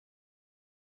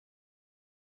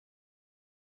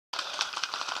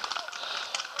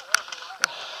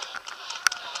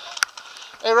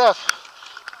Hey, ref.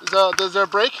 Is there a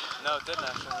break? No, it didn't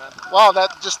actually, man. Wow,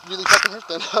 that just really fucking hurt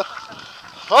then.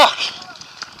 Fuck.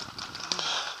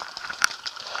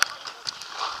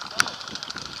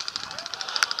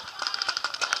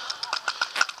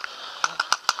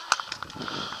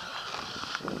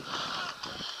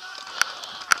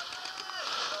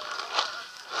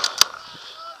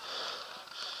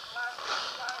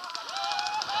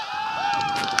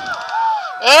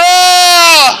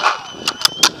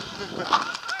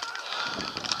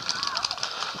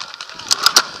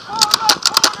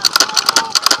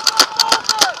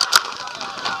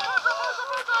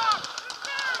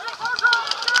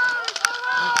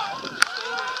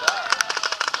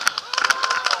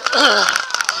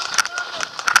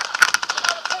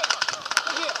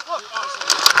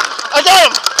 I got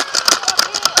him!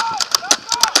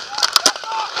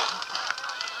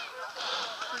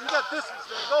 You got this.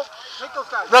 Go. Take those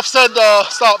guys. Ref said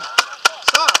stop. Stop.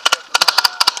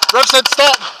 Ref said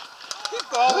stop. Keep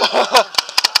going.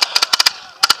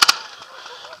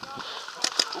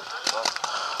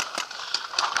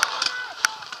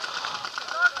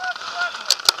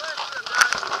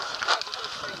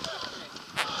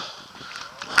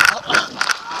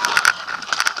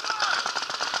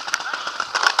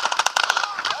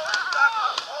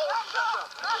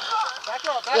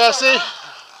 Back Yeah, up. see? You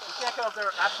can't get up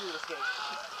there. Absolute escape.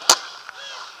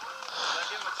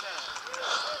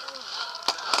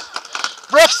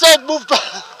 Ref said move back.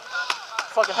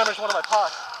 Fucking Hunter's one of my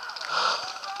pots.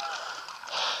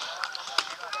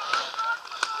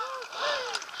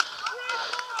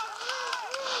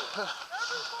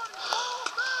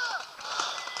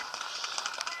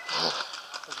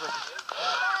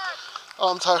 Oh,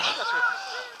 I'm tired.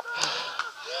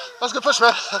 That's a good push,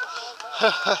 man.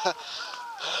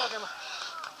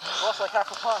 Lost like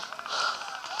half a pot.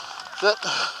 That's it.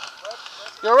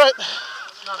 You're right.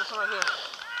 No, this one right here.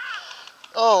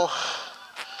 Oh.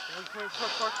 Can we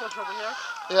push over here?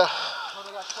 Yeah. Well,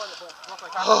 they got sweated, but lost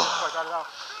like half a pot, so I got it out.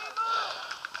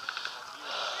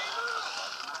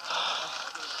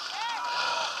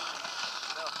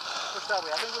 Push that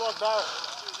way. I think we lost Barrett.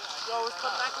 Yo, let's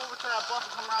come back over to that bus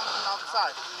and come around from the other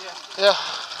side. Yeah.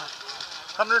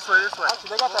 Come this way, this way. Actually,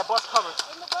 they got that bus covered.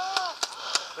 In the bus!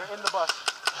 They're in the bus.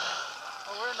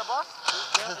 Oh, we're in the bus?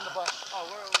 They're in the bus. Oh,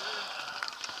 we're in.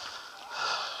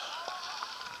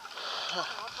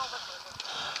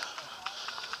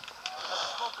 That's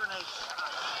smoke grenades.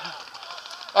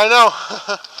 I know.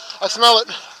 I smell it.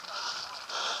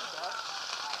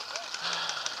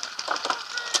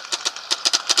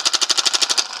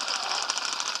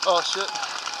 Oh shit.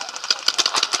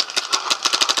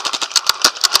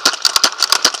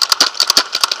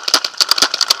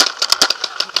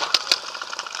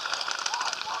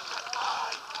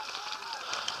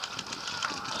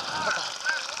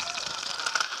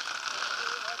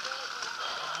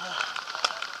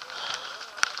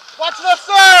 Watch left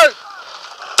side!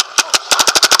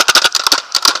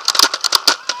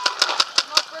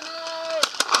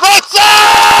 Right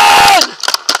side!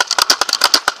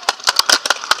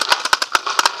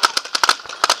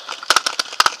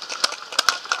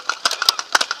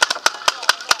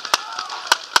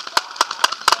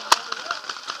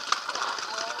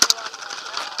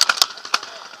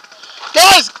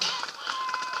 Guys!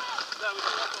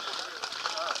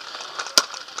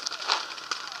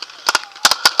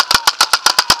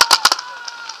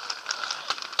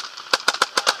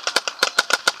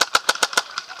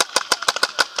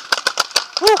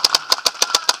 Woo.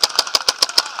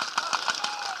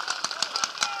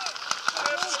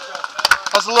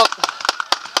 How's it look?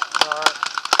 Alright.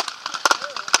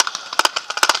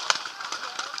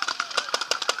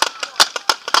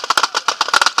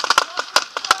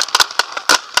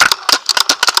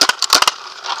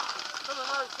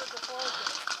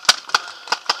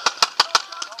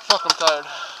 Fuck, I'm tired.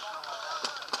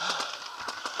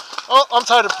 Oh, I'm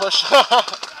tired of push. I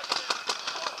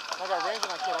got range on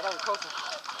that kid. I got it closer.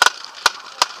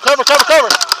 Cover, cover, cover.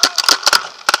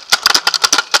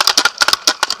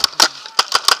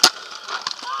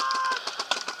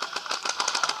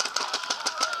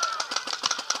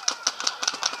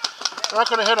 We're not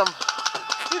gonna hit him.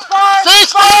 Ceasefire!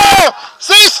 Ceasefire!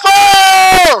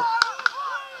 Ceasefire!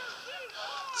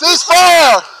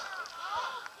 Ceasefire!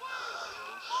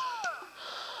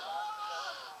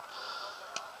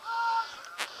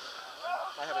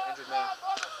 I have an injured man.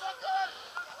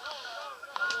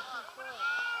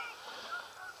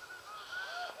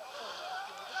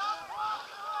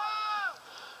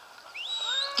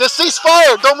 Just cease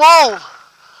fire, don't move.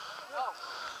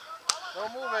 No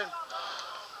moving.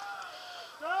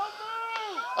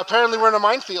 Apparently we're in a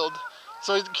minefield,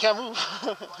 so you can't move.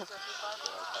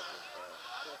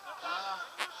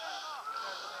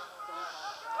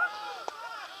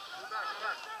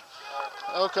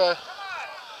 Okay.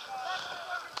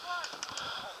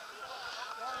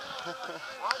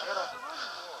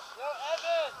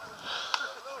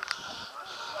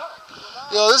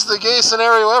 Yo, this is the gayest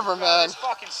scenario ever, man. This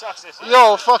fucking sucks.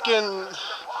 Yo, fucking.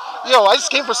 Yo, I just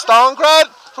came from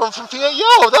Stalingrad from PA.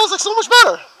 Yo, that was like so much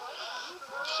better.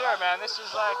 Sure, man. This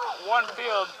is like one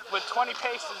field with 20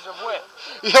 paces of width.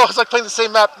 Yo, it's like playing the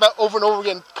same map over and over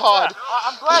again. COD. Yeah,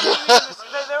 I'm glad they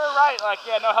were right. Like,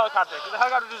 yeah, no helicopter. Because the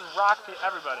helicopter just rocked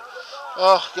everybody.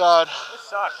 Oh, God. This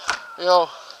sucks. Yo.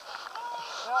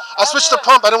 I switched to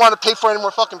pump. I didn't want to pay for any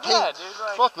more fucking paint. Yeah, dude,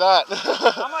 like, fuck that.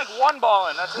 I'm like one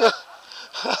balling. That's it.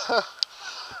 Let's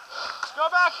go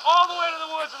back all the way to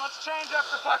the woods and let's change up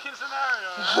the fucking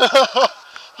scenario.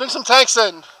 Bring some tanks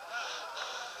in.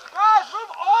 Guys,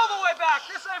 move all the way back.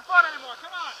 This ain't fun anymore.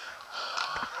 Come on.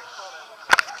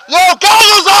 Yo,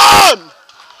 goggles on!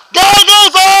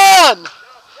 Goggles on!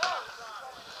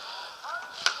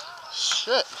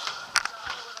 Shit.